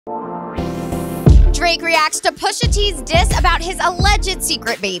Drake reacts to Pusha T's diss about his alleged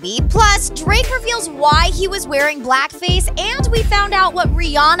secret baby. Plus, Drake reveals why he was wearing blackface, and we found out what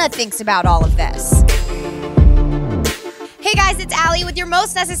Rihanna thinks about all of this. Hey guys, it's Ali with your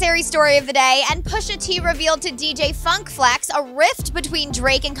most necessary story of the day, and Pusha T revealed to DJ Funk Flex a rift between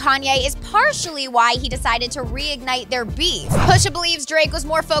Drake and Kanye is partially why he decided to reignite their beef. Pusha believes Drake was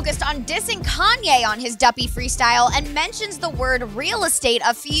more focused on dissing Kanye on his Duppy freestyle and mentions the word real estate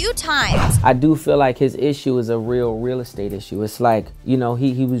a few times. I do feel like his issue is a real estate issue. It's like, you know,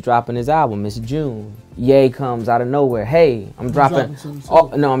 he was dropping his album, it's June. Ye comes out of nowhere. Hey, I'm dropping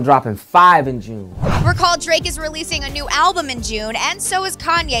 5 in June. Recall Drake is releasing a new album in June, and so is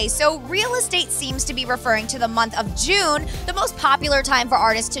Kanye, so real estate seems to be referring to the month of June, the most popular time for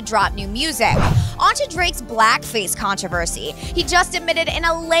artists to drop new music. On to Drake's blackface controversy. He just admitted in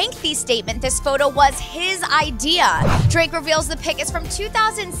a lengthy statement this photo was his idea. Drake reveals the pic is from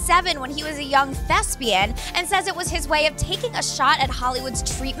 2007 when he was a young thespian and says it was his way of taking a shot at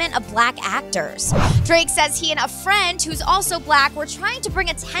Hollywood's treatment of black actors. Drake says he and a friend who's also black were trying to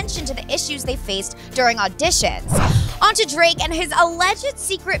bring attention to the issues they faced during auditions. On to Drake and his alleged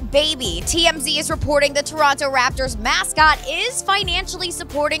secret baby. TMZ is reporting the Toronto Raptors mascot is financially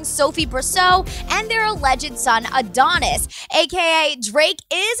supporting Sophie Brousseau and their alleged son Adonis, aka Drake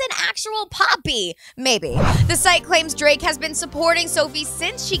is an actual poppy. Maybe. The site claims Drake has been supporting Sophie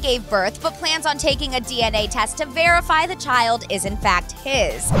since she gave birth, but plans on taking a DNA test to verify the child is in fact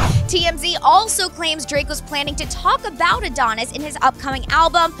his. TMZ also claims Drake was planning to talk about Adonis in his upcoming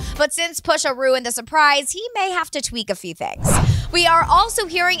album, but since Pusha ruined the surprise, he may have to tweak a few things. We are also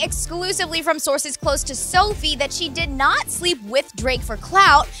hearing exclusively from sources close to Sophie that she did not sleep with Drake for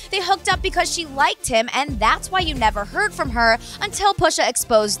clout. They hooked up because she liked him, and that's why you never heard from her until Pusha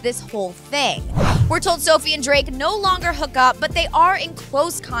exposed this whole thing. We're told Sophie and Drake no longer hook up, but they are in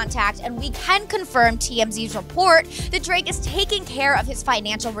close contact, and we can confirm TMZ's report that Drake is taking care of his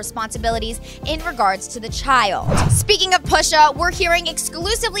financial responsibilities in regards to the child. Speaking of Pusha, we're hearing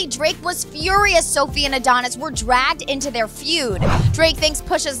exclusively Drake was furious Sophie and Adonis were dragged into their feud. Drake thinks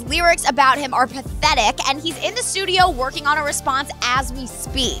Pusha's lyrics about him are pathetic, and he's in the studio working on a response as we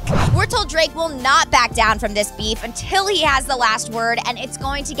speak. We're told Drake will not back down from this beef until he has the last word, and it's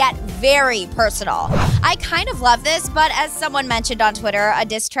going to get very personal. I kind of love this, but as someone mentioned on Twitter, a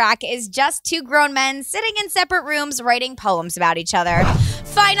diss track is just two grown men sitting in separate rooms writing poems about each other.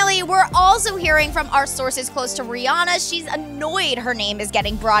 Finally, we're also hearing from our sources close to Rihanna she's annoyed her name is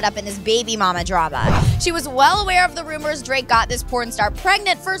getting brought up in this baby mama drama. She was well aware of the rumors Drake got this porn star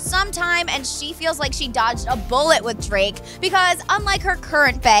pregnant for some time, and she feels like she dodged a bullet with Drake because, unlike her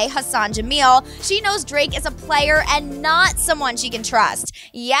current bae, Hassan Jamil, she knows Drake is a player and not someone she can trust.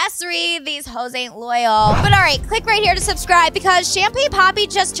 Yes, Ree, these hoes ain't loyal. But alright, click right here to subscribe because Champagne Poppy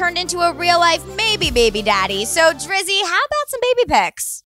just turned into a real-life maybe baby daddy. So Drizzy, how about some baby pics?